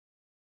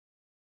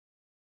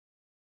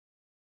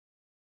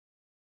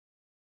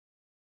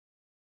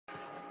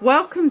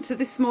Welcome to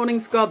this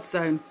morning's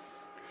GodZone.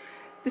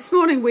 This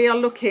morning we are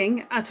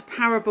looking at a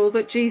parable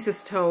that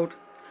Jesus told,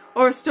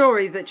 or a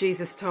story that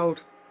Jesus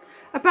told,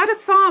 about a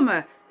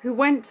farmer who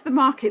went to the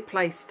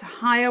marketplace to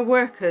hire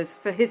workers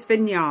for his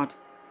vineyard.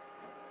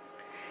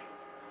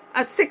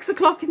 At 6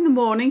 o'clock in the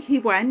morning he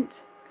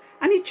went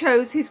and he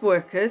chose his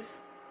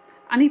workers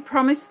and he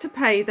promised to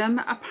pay them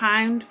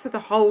 £1 for the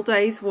whole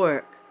day's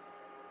work.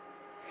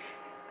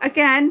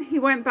 Again he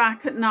went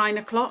back at 9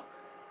 o'clock,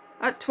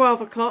 at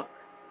 12 o'clock,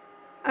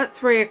 at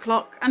 3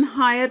 o'clock and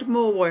hired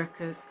more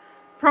workers,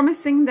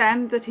 promising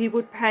them that he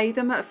would pay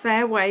them a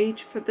fair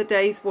wage for the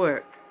day's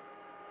work.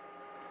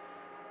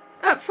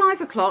 At 5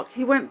 o'clock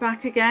he went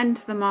back again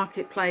to the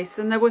marketplace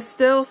and there were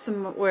still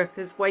some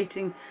workers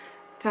waiting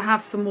to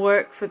have some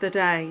work for the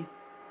day.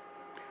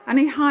 And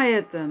he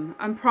hired them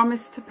and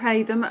promised to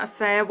pay them a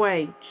fair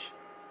wage.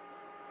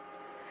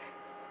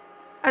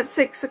 At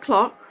 6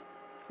 o'clock,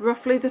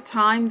 roughly the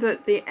time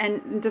that the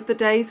end of the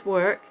day's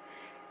work,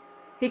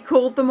 he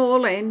called them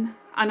all in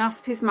and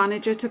asked his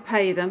manager to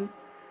pay them,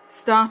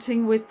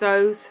 starting with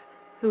those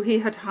who he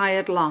had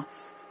hired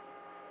last.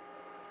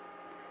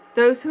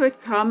 Those who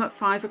had come at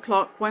 5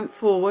 o'clock went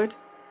forward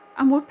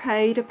and were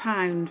paid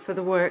 £1 for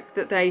the work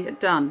that they had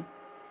done.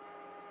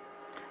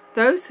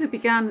 Those who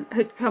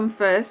had come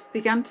first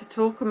began to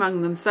talk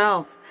among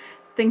themselves,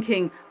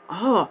 thinking,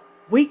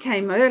 we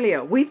came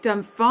earlier, we've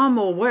done far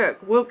more work,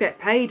 we'll get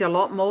paid a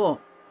lot more.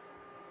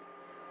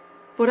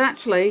 But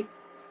actually,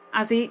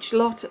 as each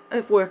lot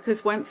of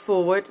workers went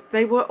forward,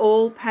 they were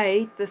all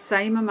paid the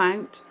same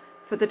amount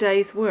for the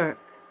day's work.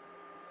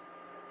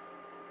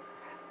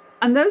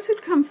 And those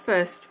who'd come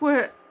first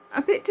were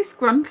a bit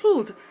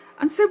disgruntled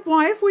and said,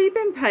 why have we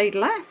been paid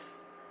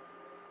less?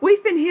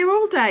 We've been here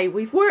all day,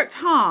 we've worked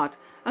hard,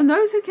 and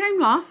those who came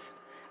last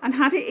and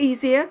had it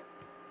easier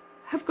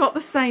have got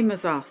the same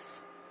as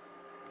us.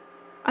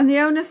 And the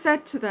owner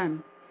said to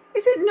them,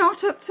 is it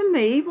not up to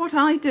me what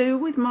I do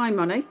with my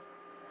money?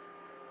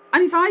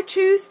 And if I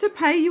choose to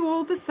pay you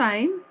all the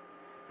same,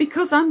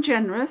 because I'm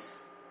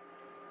generous,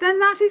 then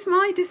that is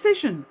my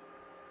decision.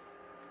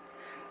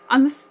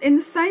 And in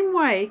the same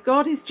way,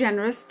 God is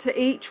generous to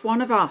each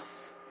one of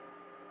us.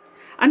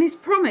 And his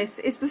promise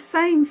is the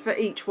same for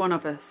each one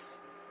of us.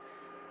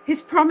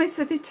 His promise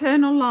of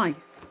eternal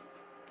life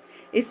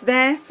is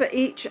there for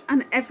each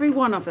and every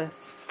one of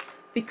us,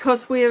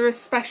 because we are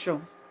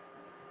special.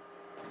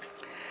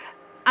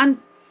 And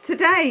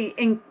today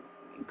in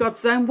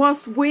GodZone,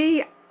 whilst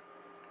we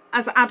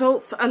as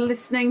adults are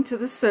listening to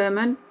the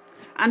sermon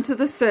and to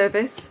the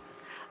service,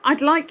 I'd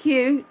like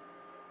you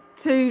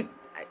to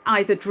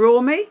either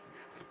draw me,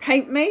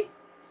 paint me,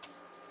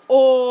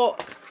 or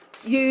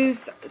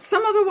use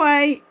some other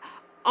way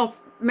of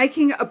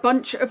making a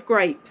bunch of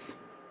grapes.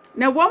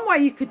 Now, one way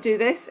you could do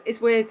this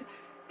is with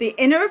the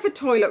inner of a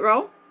toilet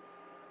roll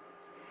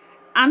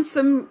and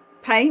some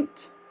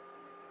paint,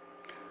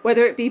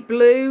 whether it be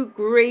blue,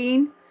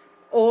 green,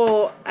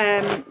 or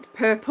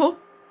purple.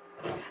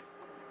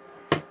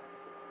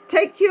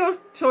 Take your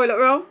toilet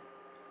roll,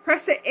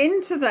 press it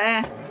into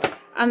there,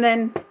 and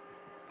then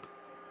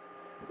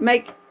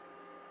make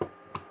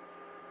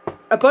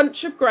a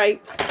bunch of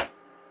grapes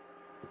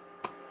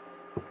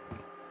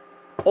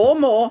or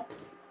more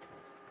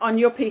on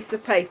your piece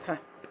of paper.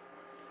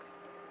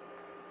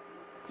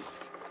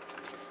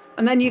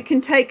 And then you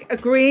can take a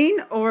green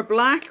or a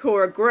black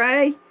or a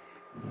grey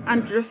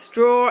and just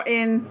draw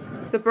in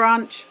the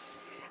branch.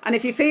 And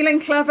if you're feeling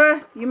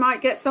clever, you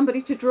might get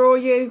somebody to draw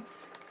you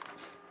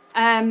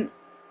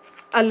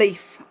a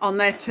leaf on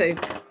there too.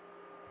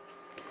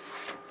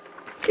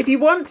 If you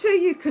want to,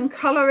 you can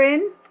colour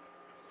in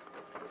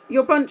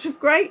your bunch of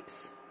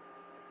grapes.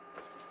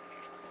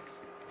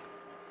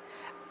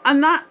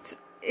 And that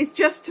is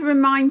just to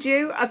remind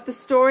you of the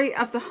story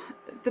of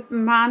the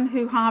man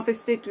who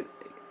harvested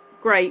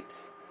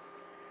grapes.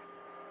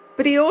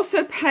 But he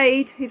also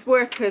paid his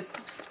workers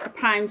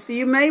 £1, so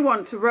you may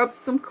want to rub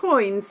some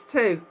coins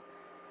too.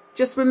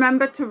 Just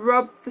remember to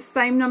rub the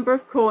same number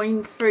of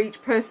coins for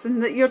each person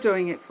that you're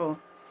doing it for.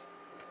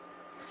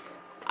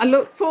 I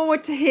look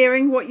forward to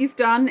hearing what you've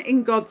done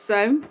in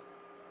GodZone.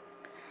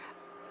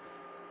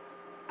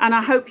 And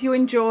I hope you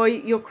enjoy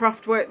your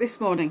craft work this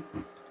morning.